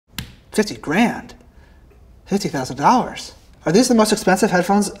50 grand? $50,000. Are these the most expensive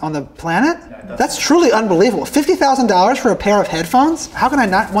headphones on the planet? Yeah, that's truly unbelievable. $50,000 for a pair of headphones? How can I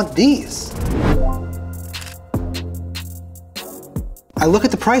not want these? I look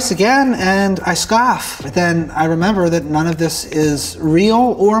at the price again and I scoff. But then I remember that none of this is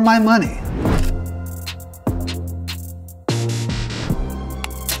real or my money.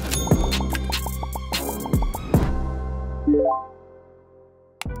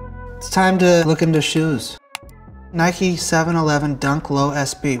 It's time to look into shoes. Nike 711 Dunk Low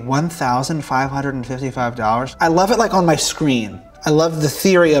SB, $1,555. I love it like on my screen. I love the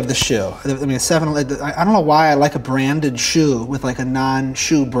theory of the shoe. I mean, I don't know why I like a branded shoe with like a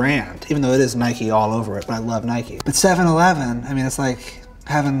non-shoe brand, even though it is Nike all over it, but I love Nike. But 711, I mean, it's like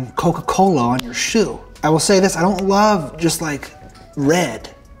having Coca-Cola on your shoe. I will say this, I don't love just like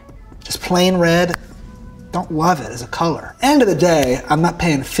red, just plain red. Don't love it as a color. End of the day, I'm not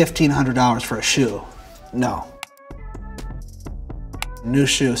paying $1,500 for a shoe, no. New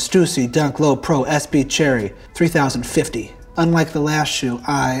shoe, Stüssy Dunk Low Pro SB Cherry, $3,050. Unlike the last shoe,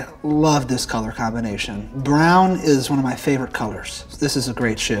 I love this color combination. Brown is one of my favorite colors. This is a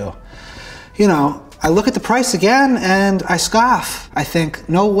great shoe. You know, I look at the price again and I scoff. I think,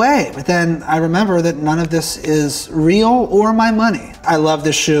 no way. But then I remember that none of this is real or my money. I love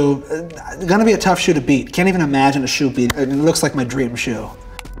this shoe. Gonna be a tough shoe to beat. Can't even imagine a shoe beat. It looks like my dream shoe.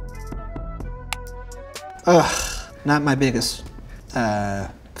 Ugh, not my biggest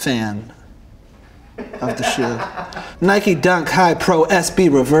fan of the shoe. Nike Dunk High Pro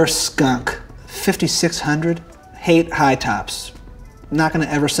SB Reverse Skunk, $5,600. Hate high tops. Not gonna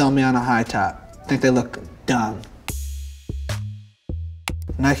ever sell me on a high top. Think they look dumb.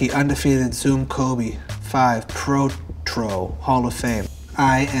 Nike Undefeated Zoom Kobe 5 Protro Hall of Fame.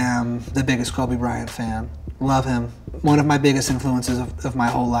 I am the biggest Kobe Bryant fan. Love him. One of my biggest influences of my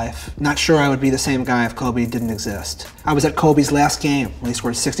whole life. Not sure I would be the same guy if Kobe didn't exist. I was at Kobe's last game when he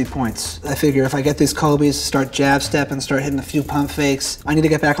scored 60 points. I figure if I get these Kobe's, start jab stepping, start hitting a few pump fakes, I need to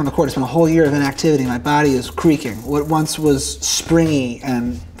get back on the court. It's been a whole year of inactivity. My body is creaking. What once was springy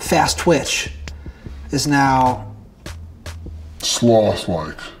and fast twitch is now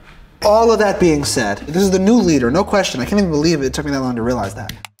sloth-like. All of that being said, this is the new leader, no question. I can't even believe it took me that long to realize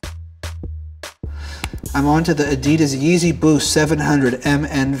that. I'm on to the Adidas Yeezy Boost 700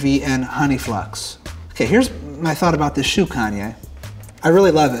 MNVN Honey Flux. Okay, here's my thought about this shoe, Kanye. I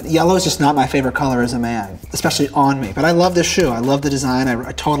really love it. Yellow is just not my favorite color as a man, especially on me. But I love this shoe. I love the design.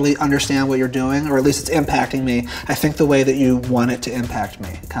 I totally understand what you're doing, or at least it's impacting me. I think the way that you want it to impact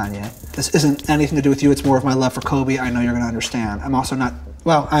me, Kanye. This isn't anything to do with you. It's more of my love for Kobe. I know you're going to understand. I'm also not,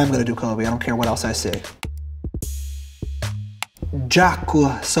 well, I am going to do Kobe. I don't care what else I see. Jacques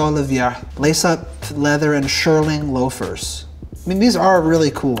Solivier lace-up leather and shearling loafers. I mean, these are really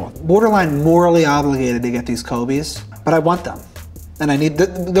cool. Borderline morally obligated to get these Kobe's, but I want them. And I need,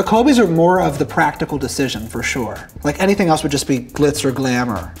 the Kobe's are more of the practical decision for sure. Like anything else would just be glitz or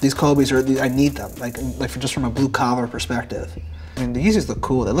glamour. These Kobe's are, I need them, like just from a blue collar perspective. I mean, the Yeezys look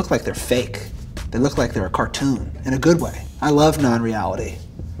cool. They look like they're fake. They look like they're a cartoon in a good way. I love non-reality.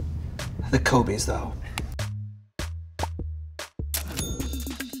 The Kobe's though.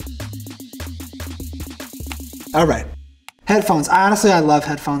 All right, headphones. Honestly, I love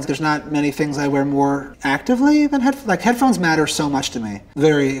headphones. There's not many things I wear more actively than headphones. Like headphones matter so much to me.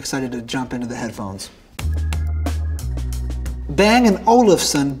 Very excited to jump into the headphones. Bang &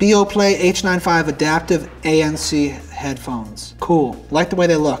 Olufsen Beoplay H95 Adaptive ANC headphones. Cool, like the way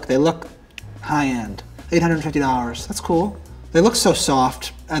they look. They look high-end, $850, that's cool. They look so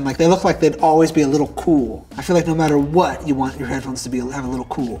soft and like they look like they'd always be a little cool. I feel like no matter what, you want your headphones to be have a little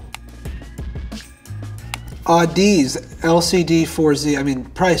cool. Audi's LCD 4Z, I mean,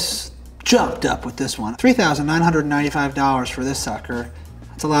 price jumped up with this one. $3,995 for this sucker.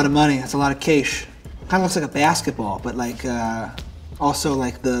 That's a lot of money, that's a lot of cash. Kind of looks like a basketball, but like, also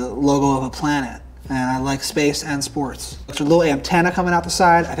like the logo of a planet. And I like space and sports. There's a little antenna coming out the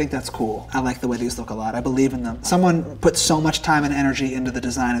side. I think that's cool. I like the way these look a lot. I believe in them. Someone put so much time and energy into the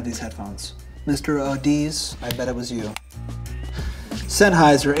design of these headphones. Mr. Audi's, I bet it was you.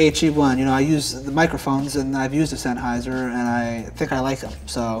 Sennheiser HE1, you know, I use the microphones and I've used a Sennheiser and I think I like them.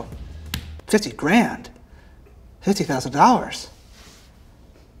 So, 50 grand, $50,000.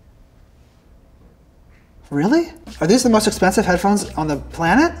 Really? Are these the most expensive headphones on the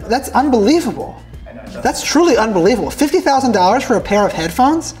planet? That's unbelievable. That's truly unbelievable. $50,000 for a pair of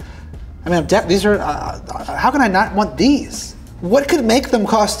headphones? I mean, these are, how can I not want these? What could make them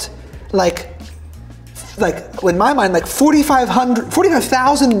cost like in my mind, like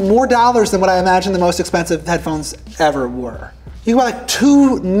 $45,000 more than what I imagine the most expensive headphones ever were. You can buy like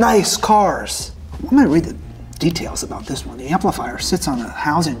 2 nice cars. I'm gonna read the details about this one. The amplifier sits on a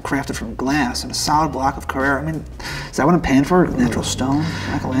housing crafted from glass and a solid block of Carrera. I mean, is that what I'm paying for? Natural stone?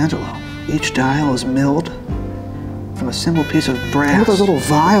 Michelangelo. Each dial is milled from a single piece of brass. Look at those little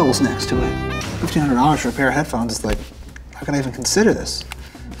vials next to it. $1,500 for a pair of headphones is like, how can I even consider this?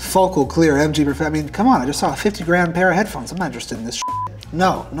 Focal clear MG Perfect. I mean, come on, I just saw a 50 grand pair of headphones. I'm not interested in this shit.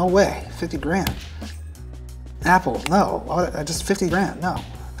 No, no way, 50 grand. Apple, no, just 50 grand, no.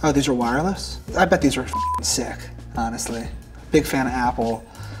 Oh, these are wireless? I bet these are sick, honestly. Big fan of Apple,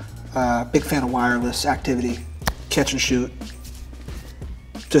 big fan of wireless activity, catch and shoot.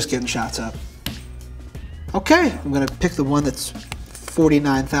 Just getting shots up. Okay, I'm gonna pick the one that's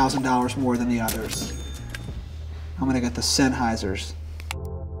 $49,000 more than the others. I'm gonna get the Sennheisers.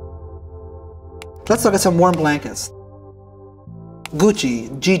 Let's look at some warm blankets.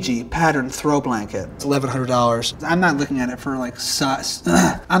 Gucci Gigi pattern throw blanket. It's $1,100. I'm not looking at it for like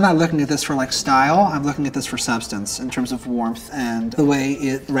I'm not looking at this for like style. I'm looking at this for substance in terms of warmth and the way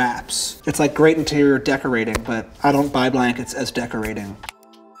it wraps. It's like great interior decorating, but I don't buy blankets as decorating.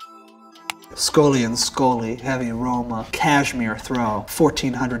 Scully and Scully heavy Roma cashmere throw.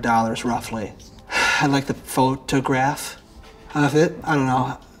 $1,400 roughly. I like the photograph of it. I don't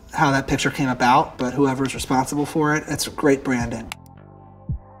know how that picture came about, but whoever's responsible for it, it's great branding.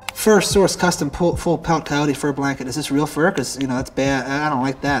 First Source custom full pelt coyote fur blanket. Is this real fur? Because, you know, that's bad. I don't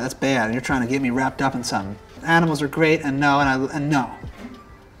like that. That's bad. You're trying to get me wrapped up in something. Animals are great, and no, and no.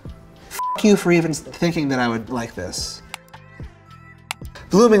 F you for even thinking that I would like this.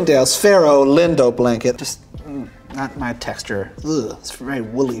 Bloomingdale's Pharaoh Lindo blanket. Just not my texture. Ugh, it's very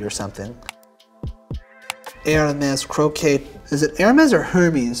woolly or something. Hermes Croquet. Is it Hermes or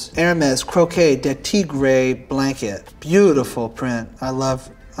Hermes? Hermes Croquet de Tigre blanket. Beautiful print. I love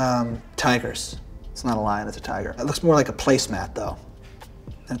tigers. It's not a lion, it's a tiger. It looks more like a placemat though.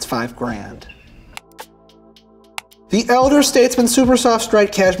 And it's $5 grand. The Elder Statesman Super Soft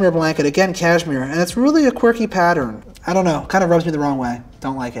Striped Cashmere blanket. Again, cashmere. And it's really a quirky pattern. I don't know, kind of rubs me the wrong way.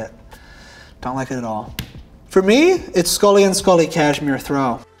 Don't like it. Don't like it at all. For me, it's Scully and Scully cashmere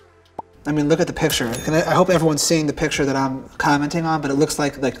throw. I mean, look at the picture. And I hope everyone's seeing the picture that I'm commenting on, but it looks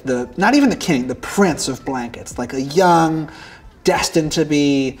like the, not even the king, the prince of blankets. Like a young, destined to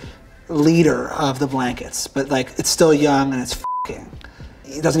be leader of the blankets. But like, it's still young and it's f***ing.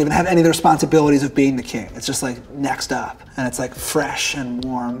 He doesn't even have any of the responsibilities of being the king. It's just like next up. And it's like fresh and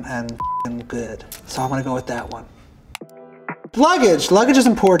warm and f***ing good. So I'm gonna go with that one. Luggage. Luggage is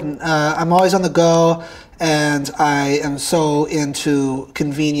important. I'm always on the go, and I am so into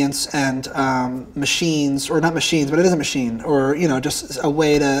convenience and machines, or not machines, but it is a machine, or you know, just a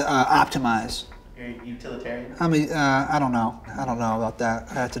way to optimize. You're a utilitarian? I mean, I don't know. I don't know about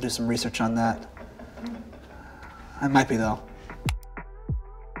that. I have to do some research on that. I might be though.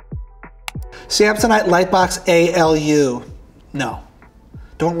 Samsonite Lightbox ALU. No.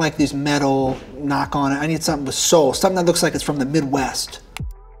 Don't like these metal knock on it. I need something with soul, something that looks like it's from the Midwest.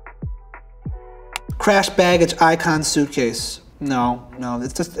 Crash Baggage Icon Suitcase. No, no,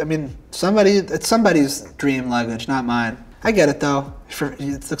 it's just, I mean, it's somebody's dream luggage, not mine. I get it though.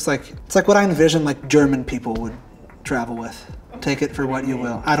 It looks like, it's like what I envision like German people would travel with. Take it for what you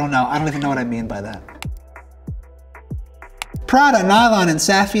will. I don't know, I don't even know what I mean by that. Prada Nylon and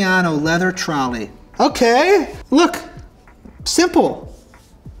Saffiano Leather Trolley. Okay, look, simple.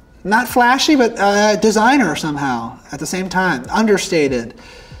 Not flashy, but designer somehow at the same time. Understated.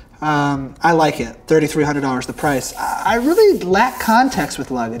 I like it. $3,300 the price. I really lack context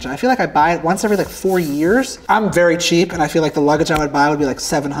with luggage. I feel like I buy it once every like 4 years. I'm very cheap, and I feel like the luggage I would buy would be like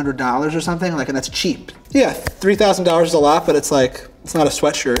 $700 or something, like, and that's cheap. Yeah, $3,000 is a lot, but it's like, it's not a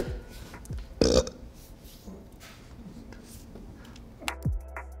sweatshirt.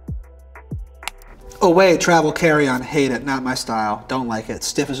 Away travel carry-on, hate it, not my style, don't like it,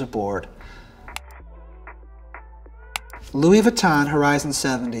 stiff as a board. Louis Vuitton Horizon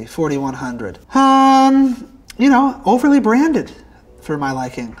 70, 4100. You know, overly branded for my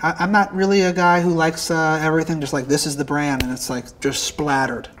liking. I'm not really a guy who likes everything just like this is the brand and it's like just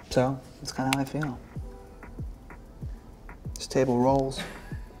splattered. So that's kind of how I feel. This table rolls.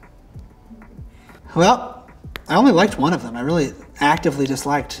 Well, I only liked one of them. I really actively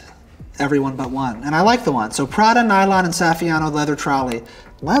disliked everyone but one, and I like the one. So Prada Nylon and Saffiano Leather Trolley.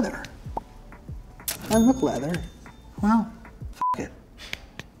 Leather? I look leather. Well, f it.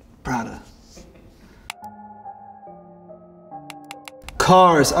 Prada.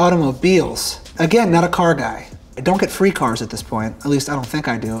 Cars, automobiles. Again, not a car guy. I don't get free cars at this point. At least I don't think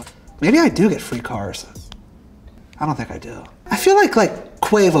I do. Maybe I do get free cars. I don't think I do. I feel like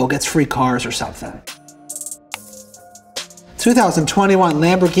Quavo gets free cars or something. 2021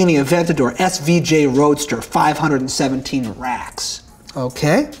 Lamborghini Aventador SVJ Roadster, 517 racks.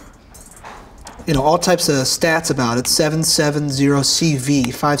 Okay. You know, all types of stats about it.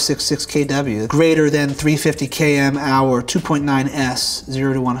 770CV, 566 kW, greater than 350 km/h, 2.9 S,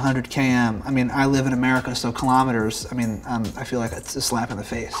 0 to 100 km. I mean, I live in America, so kilometers. I mean, I feel like it's a slap in the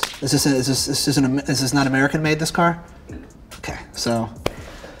face. Is this not American made, this car? Okay, so,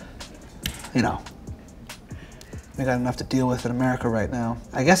 you know, we got enough to deal with in America right now.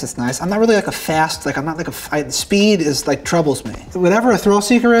 I guess it's nice. I'm not really like a fast, like I'm not like a, speed is like troubles me. Whatever a thrill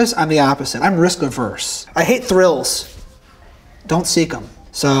seeker is, I'm the opposite. I'm risk averse. I hate thrills. Don't seek them.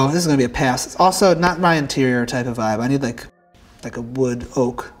 So this is gonna be a pass. It's also not my interior type of vibe. I need like a wood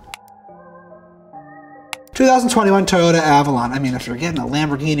oak. 2021 Toyota Avalon. I mean, if you're getting a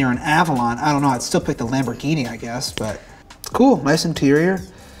Lamborghini or an Avalon, I don't know, I'd still pick the Lamborghini, I guess, but it's cool, nice interior.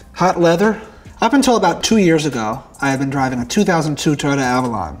 Hot leather. Up until about 2 years ago, I had been driving a 2002 Toyota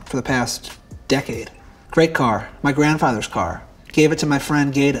Avalon for the past decade. Great car, my grandfather's car. Gave it to my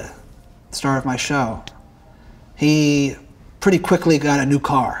friend Gata, star of my show. He pretty quickly got a new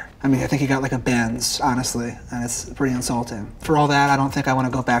car. I mean, I think he got like a Benz, honestly, and it's pretty insulting. For all that, I don't think I want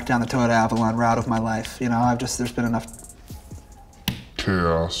to go back down the Toyota Avalon route of my life. You know, there's been enough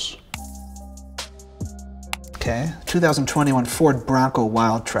chaos. Okay, 2021 Ford Bronco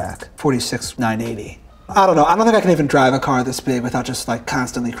Wildtrak, 46,980. I don't know, I don't think I can even drive a car this big without just like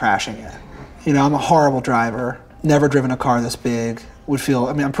constantly crashing it. You know, I'm a horrible driver, never driven a car this big, would feel,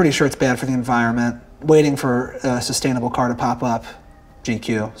 I mean, I'm pretty sure it's bad for the environment. Waiting for a sustainable car to pop up,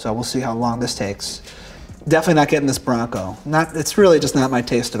 GQ, so we'll see how long this takes. Definitely not getting this Bronco. It's really just not my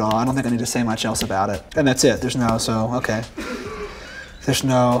taste at all. I don't think I need to say much else about it. And that's it, there's no, so, okay. There's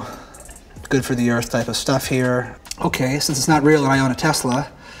no good for the earth type of stuff here. Okay, since it's not real and I own a Tesla,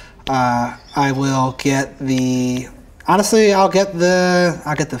 I will get the, honestly, I'll get the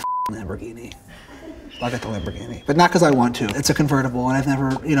Lamborghini. I'll get the Lamborghini, but not because I want to. It's a convertible, and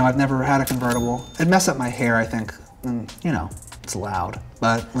I've never had a convertible. It'd mess up my hair, I think, and you know, it's loud.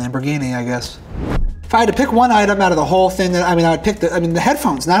 But Lamborghini, I guess. If I had to pick one item out of the whole thing, I would pick the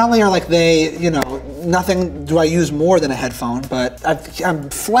headphones. Not only are like they, you know, nothing do I use more than a headphone, but I'm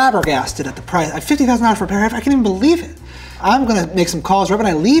flabbergasted at the price. $50,000 for a pair. I can't even believe it. I'm gonna make some calls right when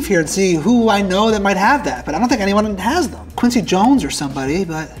I leave here and see who I know that might have that, but I don't think anyone has them. Quincy Jones or somebody,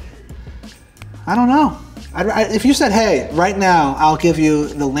 but I don't know. If you said, hey, right now I'll give you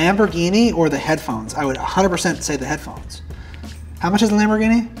the Lamborghini or the headphones, I would 100% say the headphones. How much is the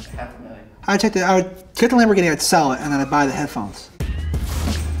Lamborghini? $500,000. I would get the Lamborghini, I'd sell it, and then I'd buy the headphones.